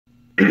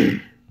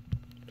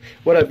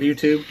What up,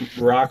 YouTube?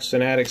 Rock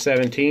Fanatic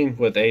 17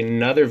 with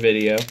another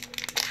video.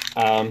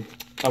 I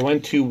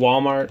went to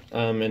Walmart,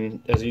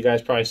 and as you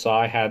guys probably saw,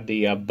 I had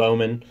the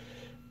Bowman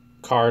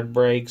card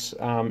breaks,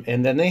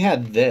 and then they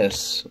had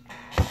this,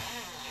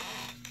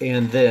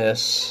 and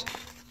this,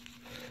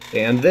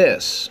 and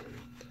this.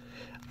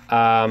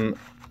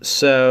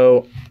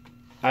 So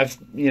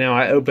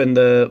I opened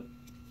the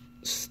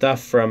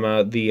stuff from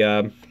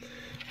the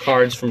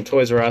cards from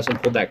Toys R Us and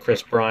pulled that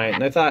Kris Bryant,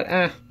 and I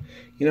thought,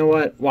 you know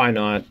what? Why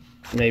not?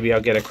 Maybe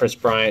I'll get a Kris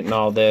Bryant and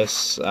all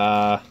this.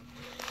 I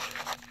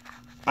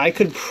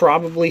could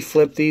probably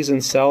flip these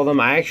and sell them.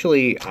 I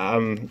actually,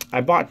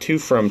 I bought two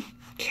from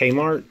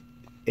Kmart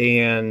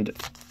and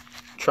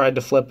tried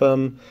to flip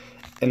them.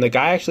 And the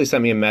guy actually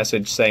sent me a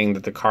message saying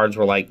that the cards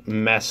were like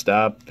messed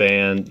up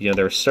and, you know,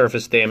 there was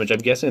surface damage. I'm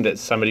guessing that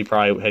somebody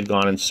probably had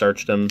gone and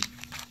searched them.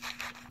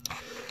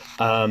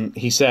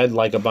 He said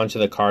like a bunch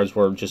of the cards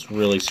were just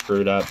really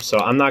screwed up. So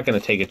I'm not going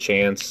to take a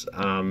chance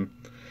on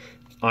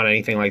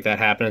anything like that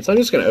happening. So I'm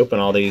just going to open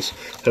all these,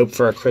 hope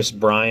for a Kris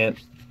Bryant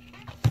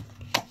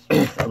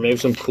or maybe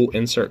some cool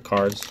insert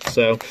cards.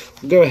 So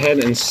we'll go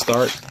ahead and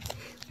start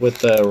with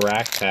the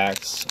rack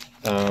packs.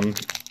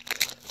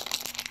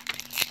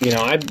 You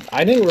know, I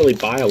didn't really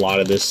buy a lot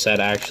of this set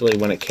actually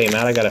when it came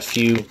out. I got a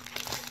few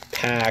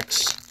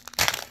packs,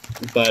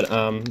 but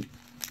I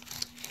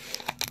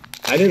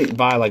didn't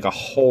buy like a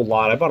whole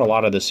lot. I bought a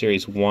lot of the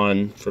Series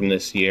 1 from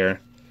this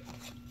year.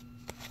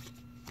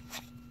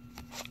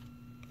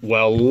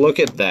 Well, look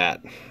at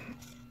that.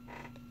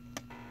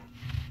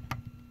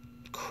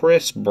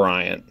 Kris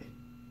Bryant.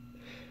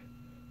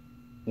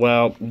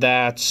 Well,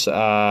 that's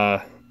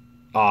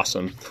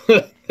awesome.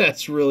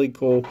 That's really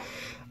cool.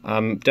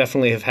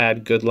 Definitely have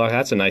had good luck.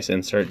 That's a nice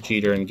insert,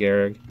 Jeter and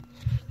Gehrig.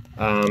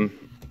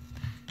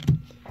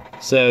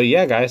 So,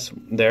 yeah, guys,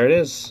 there it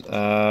is.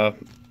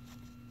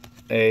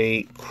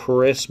 A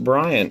Kris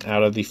Bryant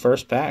out of the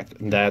first pack.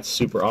 That's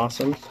super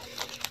awesome.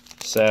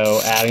 So,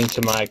 adding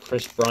to my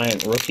Kris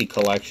Bryant rookie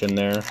collection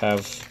there.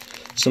 Have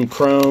some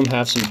chrome,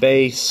 have some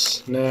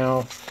base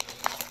now.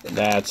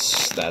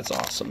 That's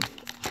awesome.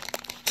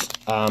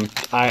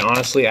 I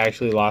honestly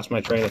actually lost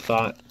my train of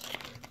thought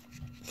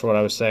for what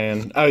I was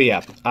saying. Oh,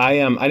 yeah. I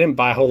didn't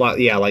buy a whole lot.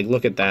 Yeah, like,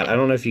 look at that. I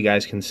don't know if you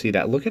guys can see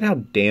that. Look at how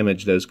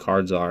damaged those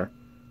cards are.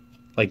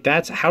 Like,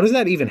 how does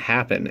that even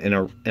happen in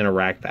a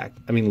rack pack?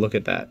 I mean, look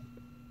at that.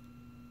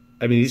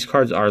 I mean, these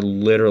cards are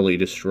literally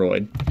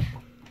destroyed.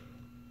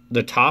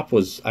 The top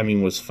was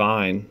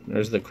fine.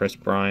 There's the Kris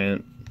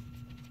Bryant.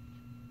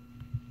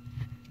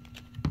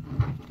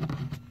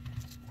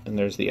 And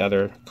there's the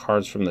other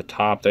cards from the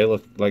top. They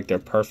look like they're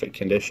perfect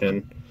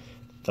condition.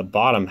 The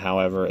bottom,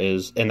 however,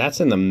 is... And that's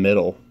in the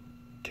middle,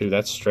 too.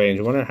 That's strange.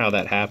 I wonder how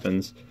that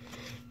happens.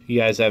 If you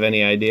guys have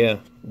any idea,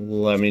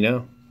 let me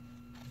know.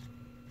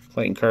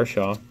 Clayton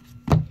Kershaw.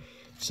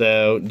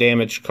 So,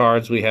 damaged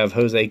cards, we have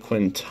Jose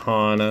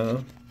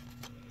Quintana.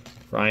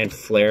 Ryan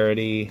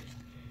Flaherty.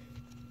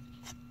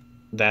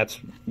 That's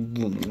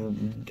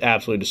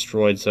absolutely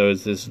destroyed. So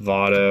is this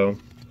Votto.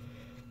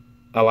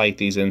 I like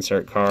these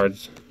insert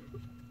cards.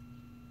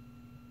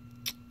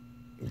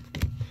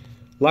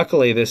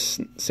 Luckily, this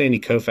Sandy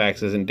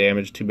Koufax isn't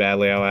damaged too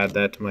badly. I'll add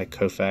that to my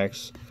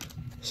Koufax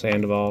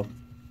Sandoval.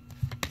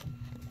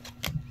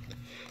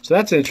 So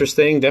that's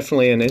interesting.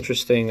 Definitely an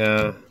interesting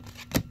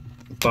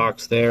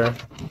box there.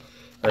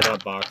 Or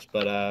not box,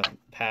 but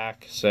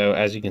pack. So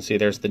as you can see,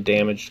 there's the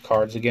damaged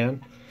cards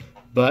again.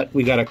 But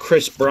we got a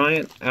Kris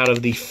Bryant out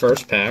of the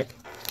first pack.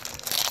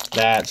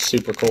 That's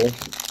super cool.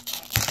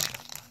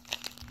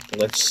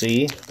 Let's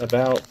see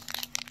about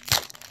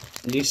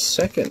the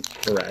second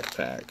rack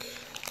pack.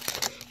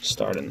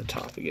 Start in the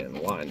top again.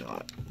 Why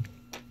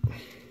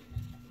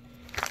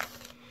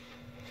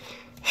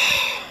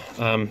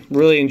not?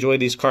 Really enjoy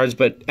these cards.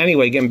 But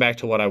anyway, getting back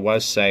to what I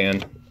was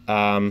saying,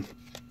 I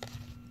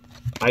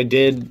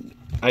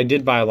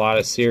did buy a lot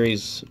of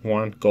Series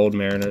 1 Gold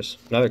Mariners,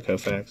 another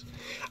Koufax.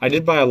 I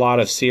did buy a lot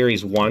of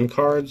Series 1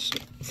 cards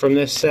from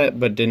this set,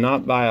 but did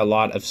not buy a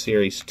lot of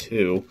Series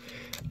 2.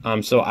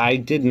 So I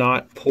did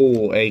not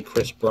pull a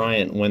Kris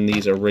Bryant when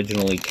these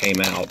originally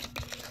came out.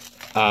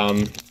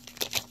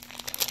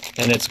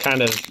 And it's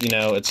kind of, you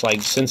know, it's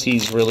like since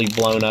he's really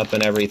blown up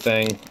and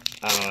everything,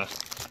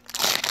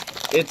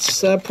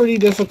 it's pretty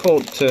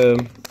difficult to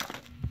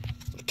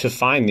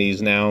find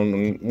these now.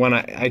 And when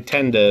I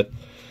tend to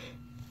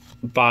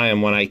buy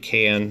them when I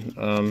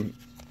can.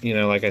 You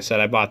know, like I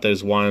said, I bought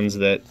those ones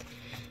that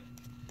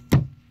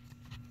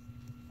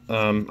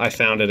I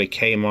found at a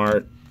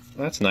Kmart.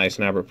 That's nice,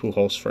 an Albert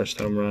Pujols first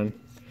home run.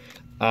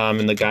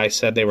 And the guy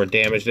said they were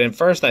damaged. And at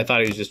first I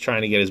thought he was just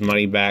trying to get his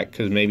money back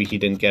because maybe he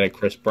didn't get a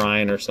Kris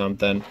Bryant or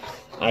something.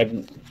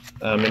 And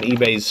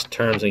eBay's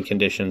terms and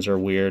conditions are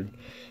weird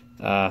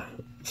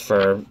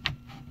for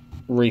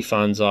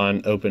refunds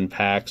on open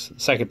packs.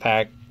 Second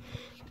pack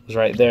was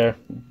right there.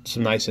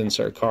 Some nice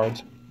insert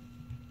cards.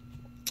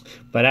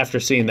 But after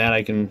seeing that,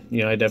 I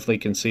definitely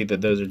can see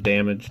that those are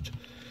damaged.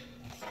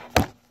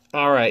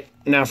 All right,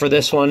 now for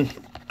this one,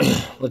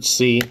 let's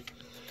see.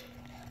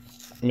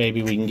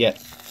 maybe we can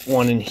get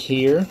one in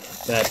here.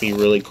 That'd be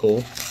really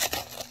cool.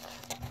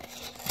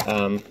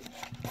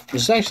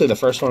 This is actually the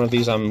first one of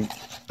these I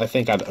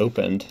think I've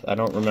opened. I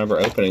don't remember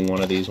opening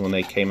one of these when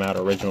they came out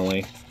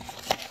originally.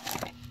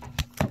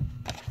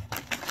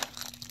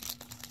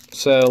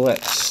 So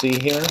let's see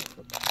here.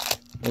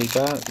 We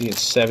got these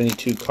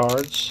 72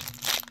 cards.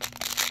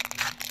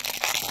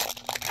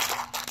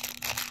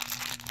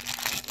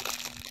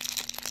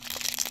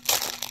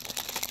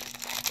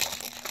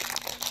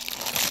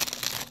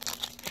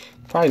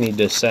 Probably need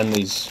to send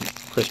these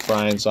Kris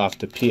Bryants off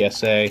to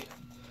PSA.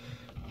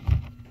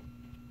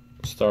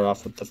 Start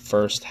off with the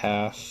first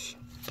half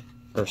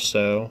or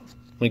so.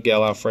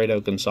 Miguel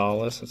Alfredo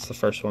Gonzalez. That's the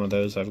first one of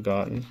those I've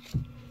gotten.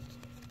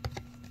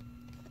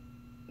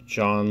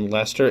 John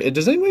Lester.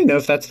 Does anybody know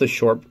if that's a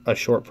short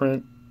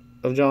print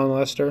of John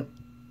Lester?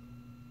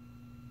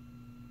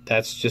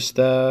 That's just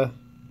I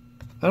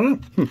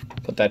don't know.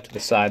 Put that to the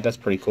side. That's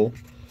pretty cool.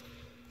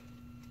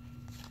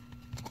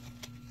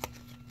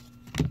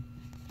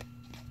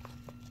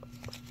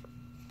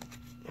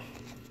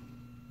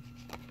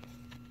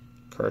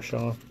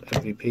 Kershaw,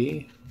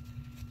 MVP.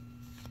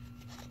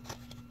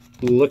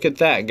 Look at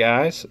that,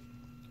 guys.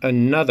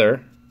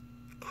 Another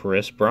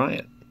Kris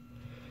Bryant.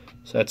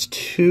 So that's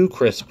 2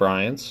 Kris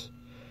Bryants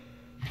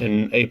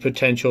and a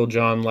potential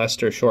John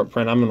Lester short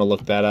print. I'm going to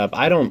look that up.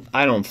 I don't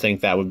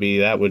think that would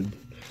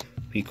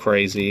be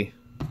crazy.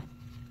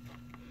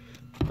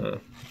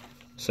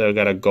 So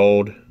got a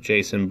gold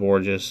Jason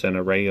Borges and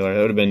a regular. It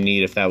would have been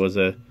neat if that was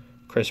a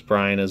Kris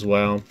Bryant as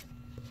well.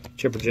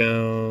 Chipper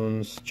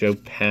Jones, Joe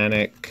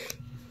Panic,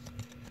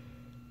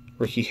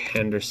 Ricky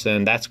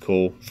Henderson. That's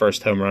cool.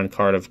 First home run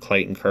card of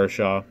Clayton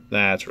Kershaw.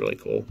 That's really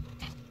cool.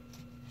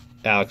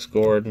 Alex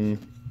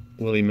Gordon,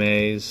 Willie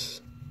Mays,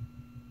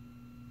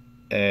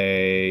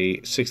 a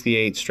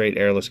 68 straight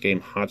airless game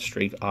hot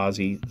streak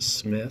Ozzie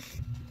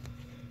Smith.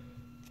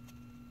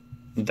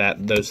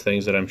 Those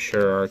things that I'm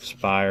sure are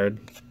expired.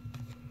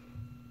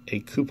 A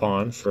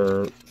coupon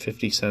for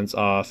 50 cents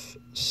off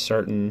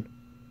certain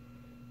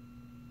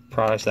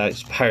products that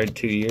expired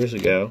 2 years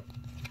ago.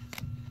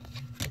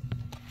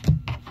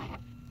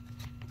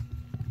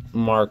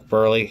 Mark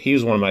Burley, he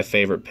was one of my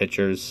favorite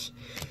pitchers.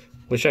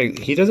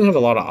 He doesn't have a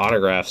lot of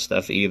autograph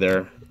stuff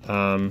either.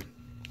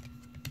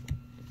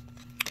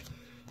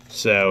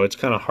 So it's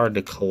kind of hard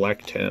to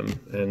collect him.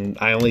 And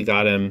I only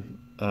got him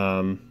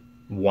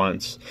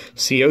once.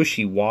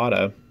 Tsuyoshi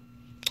Wada,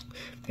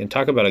 and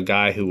talk about a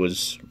guy who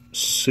was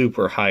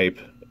super hype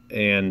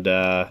and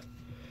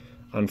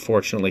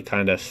unfortunately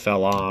kind of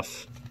fell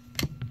off.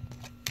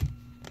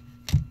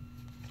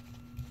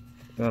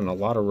 Got a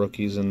lot of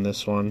rookies in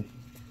this one.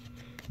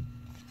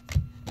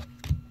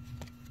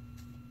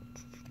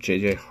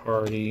 J.J.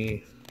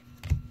 Hardy.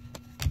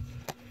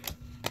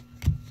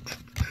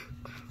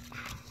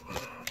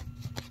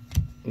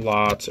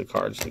 Lots of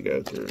cards to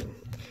go through.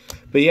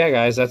 But yeah,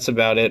 guys, that's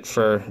about it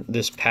for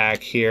this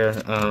pack here.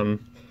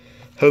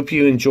 Hope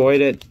you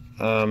enjoyed it.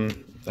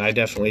 I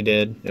definitely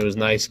did. It was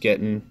nice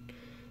getting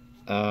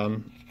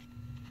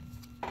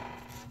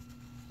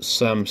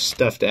some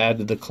stuff to add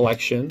to the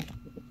collection.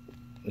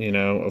 You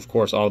know, of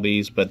course, all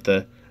these, but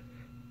the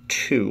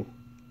 2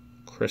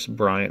 Kris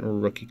Bryant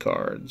rookie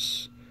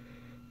cards.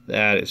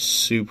 That is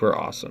super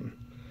awesome.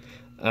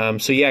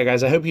 So yeah,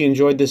 guys, I hope you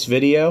enjoyed this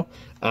video.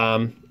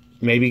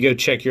 Maybe go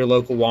check your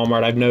local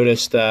Walmart. I've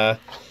noticed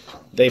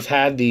they've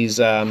had these.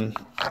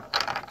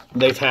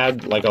 They've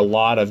had like a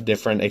lot of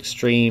different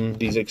extreme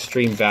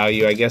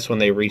value. I guess when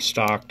they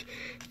restocked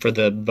for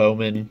the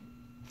Bowman,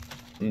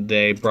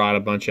 they brought a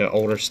bunch of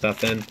older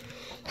stuff in.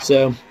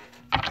 So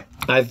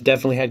I've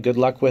definitely had good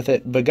luck with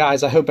it. But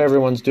guys, I hope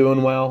everyone's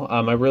doing well.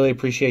 I really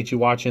appreciate you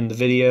watching the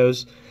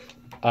videos.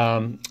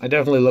 I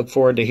definitely look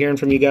forward to hearing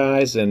from you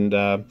guys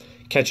and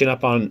catching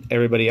up on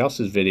everybody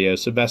else's videos.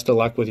 So best of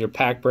luck with your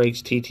pack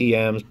breaks,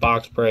 TTMs,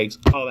 box breaks,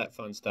 all that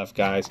fun stuff,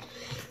 guys.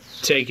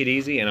 Take it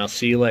easy, and I'll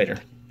see you later.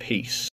 Peace.